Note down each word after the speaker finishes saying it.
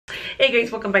Hey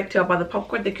guys, welcome back to Up on the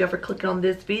Popcorn. Thank you all for clicking on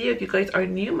this video. If you guys are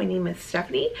new, my name is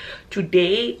Stephanie.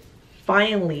 Today,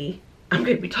 finally, I'm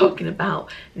going to be talking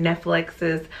about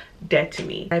Netflix's Dead to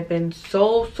Me. I've been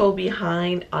so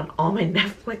behind on all my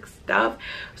Netflix stuff,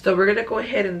 so we're gonna go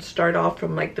ahead and start off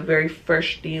from like the very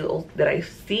first deal that I've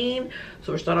seen.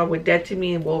 So we'll start off with Dead to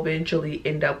Me and we'll eventually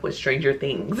end up with Stranger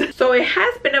Things. So it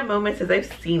has been a moment since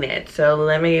I've seen it, so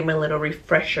let me give my little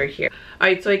refresher here.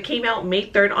 Alright, so it came out May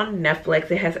 3rd on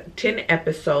Netflix. It has 10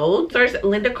 episodes. Stars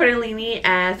Linda Cardellini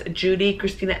as Judy,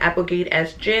 Christina Applegate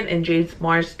as Jen, and James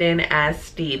Marsden as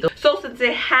Steve. So since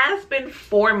it has been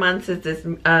 4 months since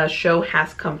this show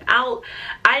has come out,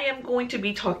 I am going to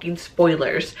be talking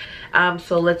spoilers.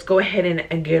 So let's go ahead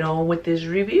and get on with this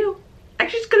review.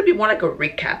 Actually, it's gonna be more like a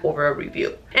recap over a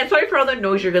review. And sorry for all the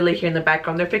noise you're gonna hear in the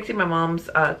background. They're fixing my mom's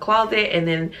closet, and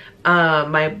then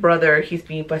my brother, he's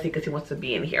being fussy because he wants to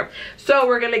be in here. So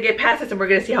we're gonna get past this and we're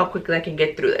gonna see how quickly I can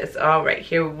get through this. All right,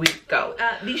 here we go.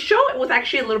 The show was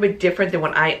actually a little bit different than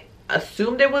what I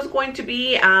assumed it was going to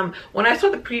be. When I saw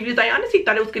the previews, I honestly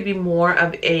thought it was going to be more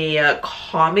of a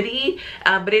comedy,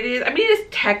 but it is, I mean, it is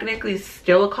technically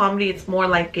still a comedy. It's more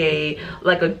like a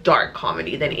dark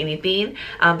comedy than anything.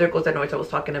 There goes that noise I was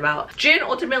talking about. Jen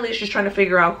ultimately is just trying to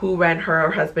figure out who ran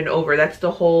her husband over. That's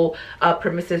the whole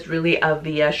premises really of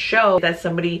the show, that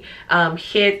somebody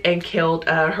hit and killed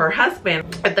her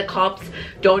husband. But the cops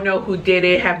don't know who did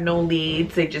it, have no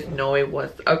leads, they just know it was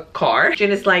a car.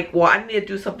 Jen is like, well, I need to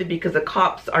do something because the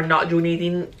cops are not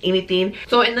doing anything.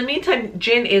 So in the meantime,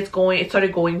 Jen is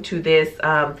started going to this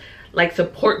like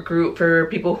support group for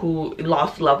people who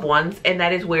lost loved ones, and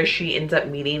that is where she ends up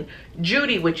meeting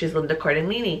Judy, which is Linda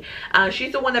Cardellini.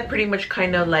 She's the one that pretty much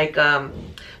kind of like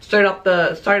started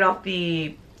off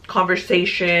the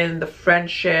conversation, the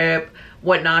friendship,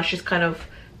 whatnot. She's kind of,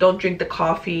 don't drink the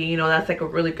coffee, you know, that's like a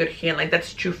really good hint. Like,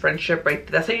 that's true friendship right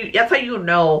there. That's how you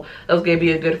know that was gonna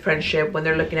be a good friendship, when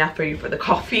they're looking after you for the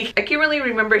coffee. I can't really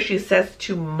remember if she says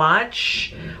too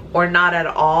much or not at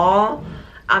all.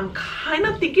 I'm kind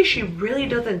of thinking she really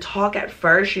doesn't talk at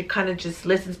first. She kind of just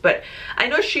listens, but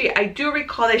I do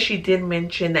recall that she did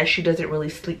mention that she doesn't really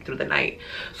sleep through the night.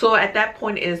 So at that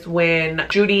point is when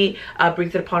Judy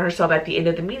brings it upon herself at the end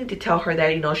of the meeting to tell her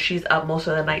that, you know, she's up most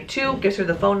of the night too, gives her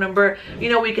the phone number, you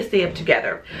know, we can stay up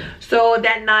together. So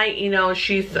that night, you know,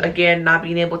 she's again not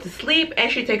being able to sleep, and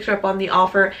she takes her up on the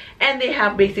offer, and they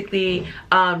have basically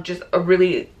just a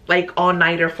really like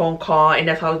all-nighter phone call, and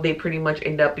that's how they pretty much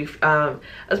end up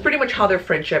that's pretty much how their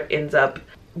friendship ends up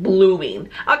blooming.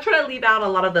 I'll try to leave out a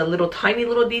lot of the tiny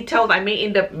little details. I may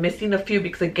end up missing a few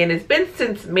because again, it's been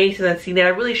since May since I've seen it. I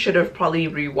really should have probably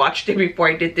rewatched it before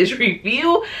I did this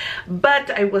review, but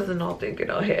I wasn't all thinking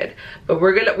ahead. But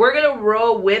we're gonna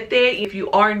roll with it. If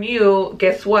you are new,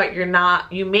 guess what,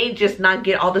 you may just not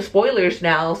get all the spoilers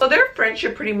now. So their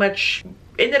friendship pretty much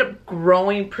ended up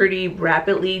growing pretty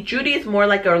rapidly. Judy is more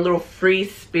like a little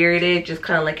free-spirited, just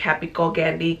kind of like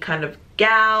happy-go-dandy kind of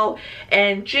gal,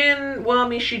 and Jen, well, I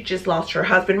mean, she just lost her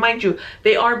husband. Mind you,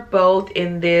 they are both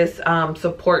in this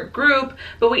support group,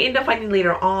 but we end up finding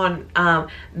later on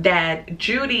that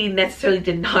Judy necessarily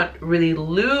did not really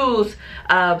lose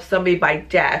somebody by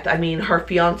death. I mean, her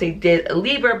fiance did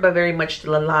leave her, but very much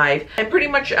still alive. And pretty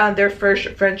much their first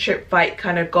friendship fight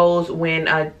kind of goes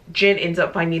when Jen ends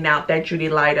up finding out that Judy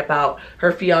lied about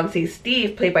her fiance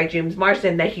Steve, played by James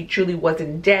Marsden, that he truly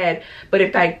wasn't dead, but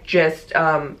in fact just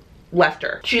left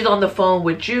her. She's on the phone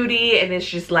with Judy, and it's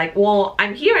just like, well,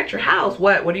 I'm here at your house.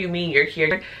 What do you mean you're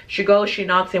here? She goes, she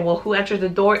knocks, and well, who answers the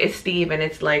door? It's Steve. And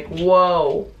it's like,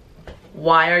 whoa,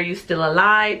 why are you still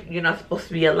alive? You're not supposed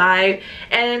to be alive.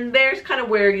 And there's kind of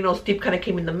where, you know, Steve kind of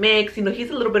came in the mix. You know, he's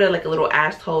a little bit of like a little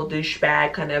asshole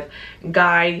douchebag kind of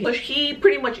guy. So he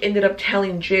pretty much ended up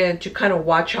telling Jen to kind of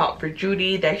watch out for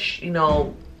Judy, that you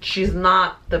know, she's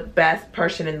not the best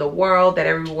person in the world, that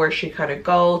everywhere she kind of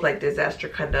goes, like disaster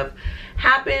kind of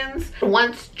happens.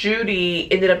 Once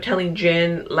Judy ended up telling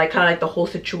Jen like kind of like the whole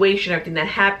situation, everything that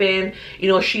happened, you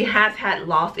know, she has had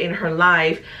loss in her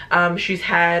life. She's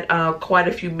had quite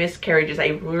a few miscarriages. I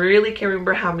really can't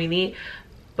remember how many,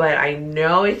 but I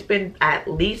know it's been at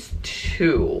least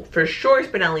 2. For sure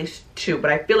it's been at least 2,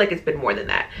 but I feel like it's been more than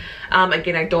that.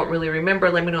 Again, I don't really remember.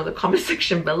 Let me know in the comment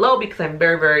section below, because I'm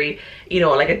very, you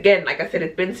know, like, again, like I said,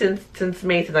 it's been since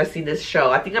May since I've seen this show.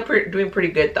 I think I'm doing pretty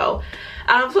good though.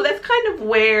 So that's kind of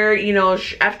where, you know,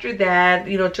 after that,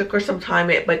 you know, it took her some time,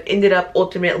 but ended up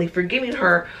ultimately forgiving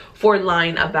her for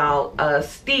lying about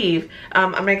Steve.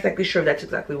 I'm not exactly sure if that's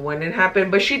exactly when it happened,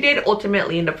 but she did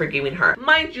ultimately end up forgiving her.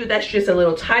 Mind you, that's just a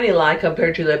little tiny lie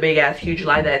compared to the big ass huge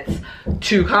lie that's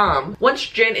to come. Once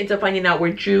Jen ends up finding out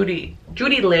where Judy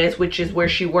lives, which is where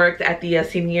she worked at the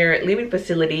senior living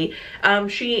facility,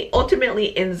 she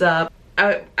ultimately ends up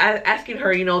asking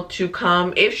her, you know, to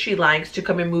come, if she likes, to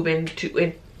come and move into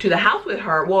the house with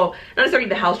her. Well, not necessarily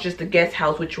the house, just the guest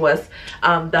house, which was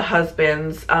the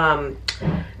husband's kind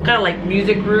of like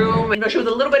music room. You know, she was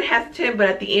a little bit hesitant, but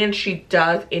at the end she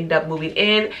does end up moving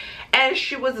in, and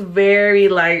she was very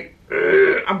like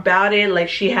about it, like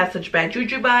she has such bad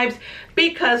juju vibes,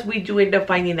 because we do end up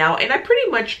finding out, and I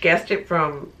pretty much guessed it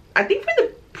from, I think, from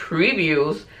the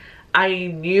previews. I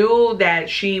knew that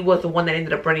she was the one that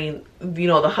ended up running, you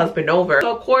know, the husband over.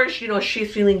 So of course, you know,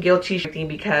 she's feeling guilty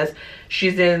because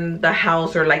she's in the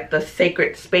house, or like the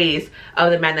sacred space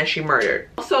of the man that she murdered.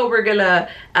 Also, we're gonna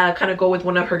kind of go with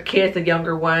one of her kids, the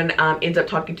younger one, ends up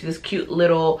talking to this cute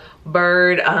little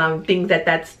bird, thinks that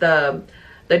that's the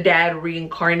dad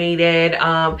reincarnated.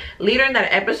 Later in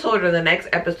that episode, or the next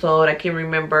episode, I can't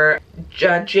remember,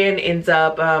 Jen ends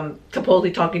up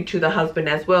supposedly talking to the husband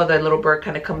as well. The little bird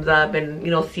kind of comes up and,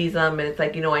 you know, sees them, and it's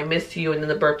like, you know, I miss you, and then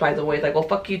the bird flies away. It's like, well,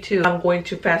 fuck you too. I'm going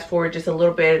to fast forward just a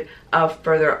little bit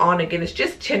further on. Again, it's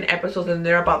just 10 episodes and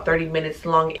they're about 30 minutes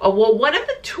long. Well, one of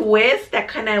the twists that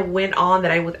kind of went on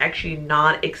that I was actually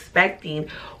not expecting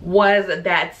was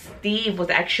that Steve was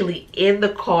actually in the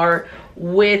car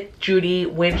with Judy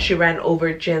when she ran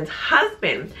over Jen's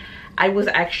husband. I was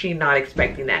actually not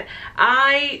expecting that.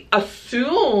 I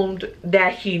assumed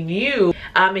that he knew,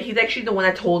 and he's actually the one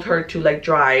that told her to like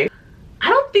drive. I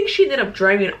don't think she ended up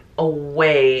driving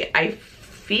away. I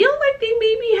feel like they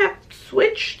maybe have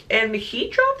switched and he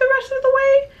drove the rest of the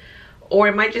way. Or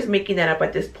am I just making that up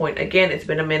at this point? Again, it's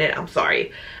been a minute, I'm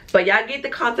sorry. But y'all get the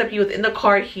concept. He was in the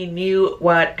car, he knew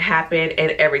what happened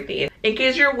and everything. In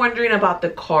case you're wondering about the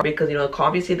car, because, you know,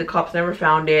 obviously the cops never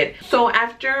found it. So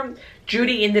after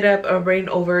Judy ended up running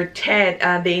over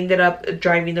Ted, they ended up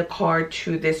driving the car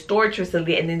to this storage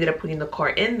facility and ended up putting the car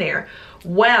in there.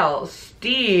 Well,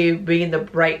 Steve, being the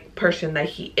bright person that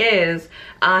he is,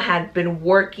 had been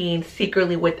working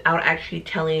secretly without actually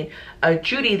telling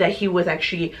Judy that he was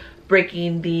actually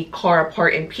breaking the car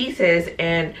apart in pieces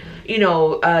and, you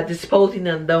know, disposing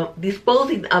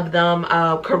of them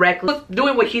correctly,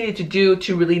 doing what he needed to do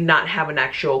to really not have an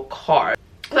actual car.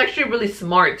 It's actually really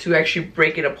smart to actually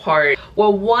break it apart.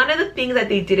 Well, one of the things that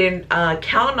they didn't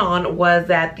count on was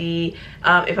that the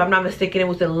if I'm not mistaken, it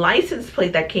was the license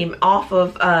plate that came off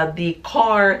of the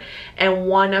car, and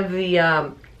one of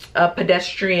the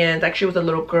pedestrians, actually it was a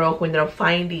little girl who ended up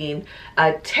finding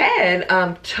Ted,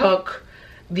 took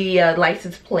the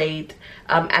license plate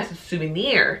as a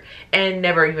souvenir and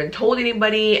never even told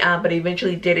anybody, but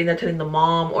eventually did end up telling the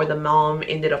mom, or the mom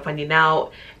ended up finding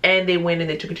out, and they went and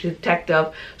they took it to the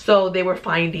detective. So they were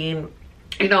finding,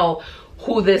 you know,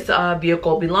 who this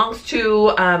vehicle belongs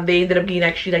to. They ended up getting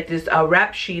actually like this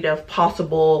rap sheet of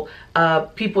possible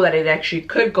people that it actually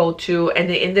could go to, and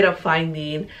they ended up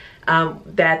finding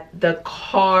that the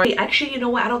car, actually, you know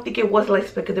what, I don't think it was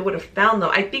license plate because they would have found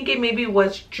them. I think it maybe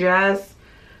was just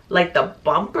like the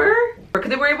bumper, because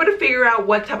they were able to figure out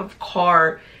what type of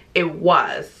car it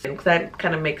was, and that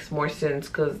kind of makes more sense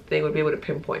because they would be able to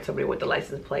pinpoint somebody with the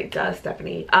license plate.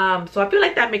 Stephanie. So I feel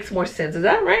like that makes more sense. Is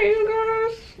that right, you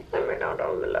guys? Let me know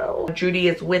down below. Judy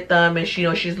is with them, and she, you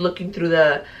know, she's looking through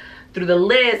the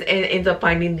list and ends up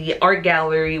finding the art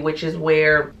gallery, which is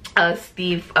where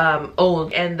Steve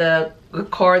owned, and the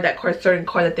certain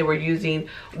car that they were using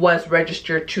was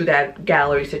registered to that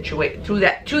gallery situation, to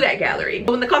that gallery.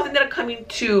 When the cops ended up coming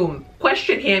to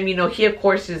question him, you know, he of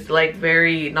course is like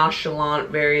very nonchalant,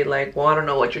 very like, well, I don't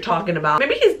know what you're talking about.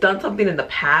 Maybe he's done something in the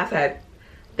past that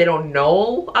they don't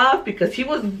know of, because he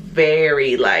was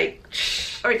very like,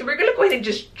 shh. All right, so we're gonna go ahead and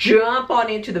just jump on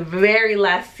into the very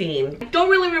last scene. I don't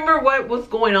really remember what was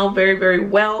going on very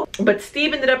well, but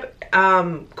Steve ended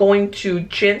up going to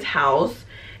Jen's house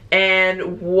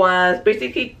and was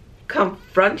basically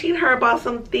confronting her about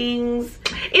some things.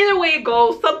 Either way it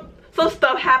goes, some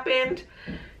stuff happened.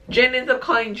 Jen ends up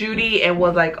calling Judy and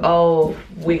was like, oh,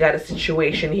 we got a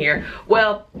situation here.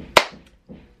 Well,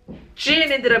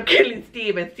 Jen ended up killing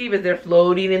Steve, and Steve is there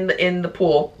floating in the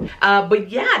pool. But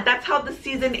yeah, that's how the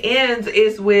season ends,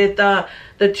 is with the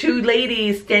two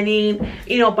ladies standing,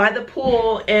 you know, by the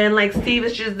pool, and like Steve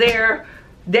is just there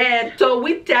dead. So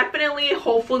we definitely,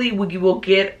 hopefully, we will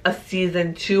get a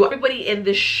season 2. Everybody in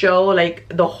this show, like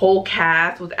the whole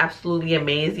cast, was absolutely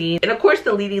amazing. And of course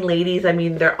the leading ladies, I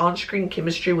mean, their on-screen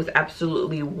chemistry was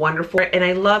absolutely wonderful. And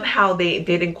I love how they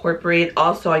did incorporate,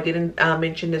 also I didn't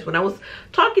mention this when I was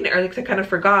talking earlier because I kind of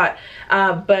forgot,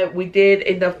 but we did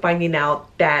end up finding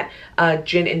out that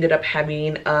Jin ended up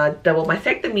having a double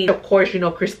mastectomy. Of course, you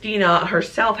know, Christina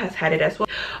herself has had it as well.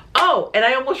 Oh, and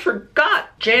I almost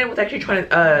forgot, Jen was actually trying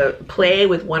to play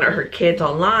with one of her kids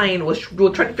online. We were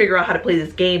trying to figure out how to play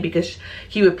this game because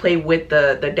he would play with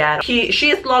the dad. She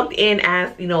is logged in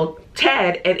as, you know,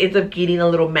 Ted, and ends up getting a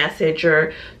little message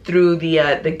or through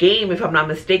the game, if I'm not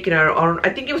mistaken, or I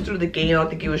think it was through the game. I don't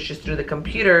think it was just through the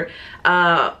computer,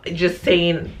 just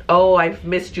saying, oh, I've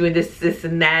missed you and this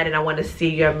and that, and I want to see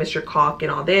you, I miss your cock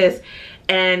and all this.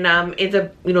 And ends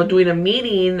up, you know, doing a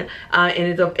meeting, and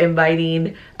ends up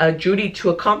inviting Judy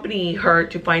to accompany her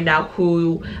to find out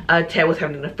who Ted was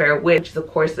having an affair with, which is of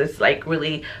course this like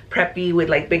really preppy with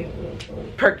like big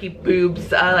perky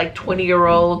boobs, like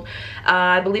 20-year-old.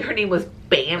 I believe her name was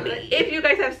Bambi. If you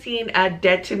guys have seen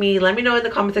Dead to Me, let me know in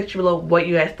the comment section below what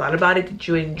you guys thought about it. Did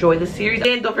you enjoy the series?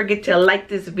 And don't forget to like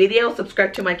this video,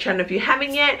 subscribe to my channel if you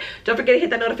haven't yet. Don't forget to hit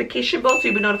that notification bell so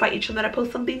you'll be notified each time that I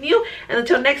post something new. And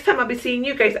until next time, I'll be seeing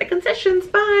you guys at concessions.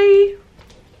 Bye.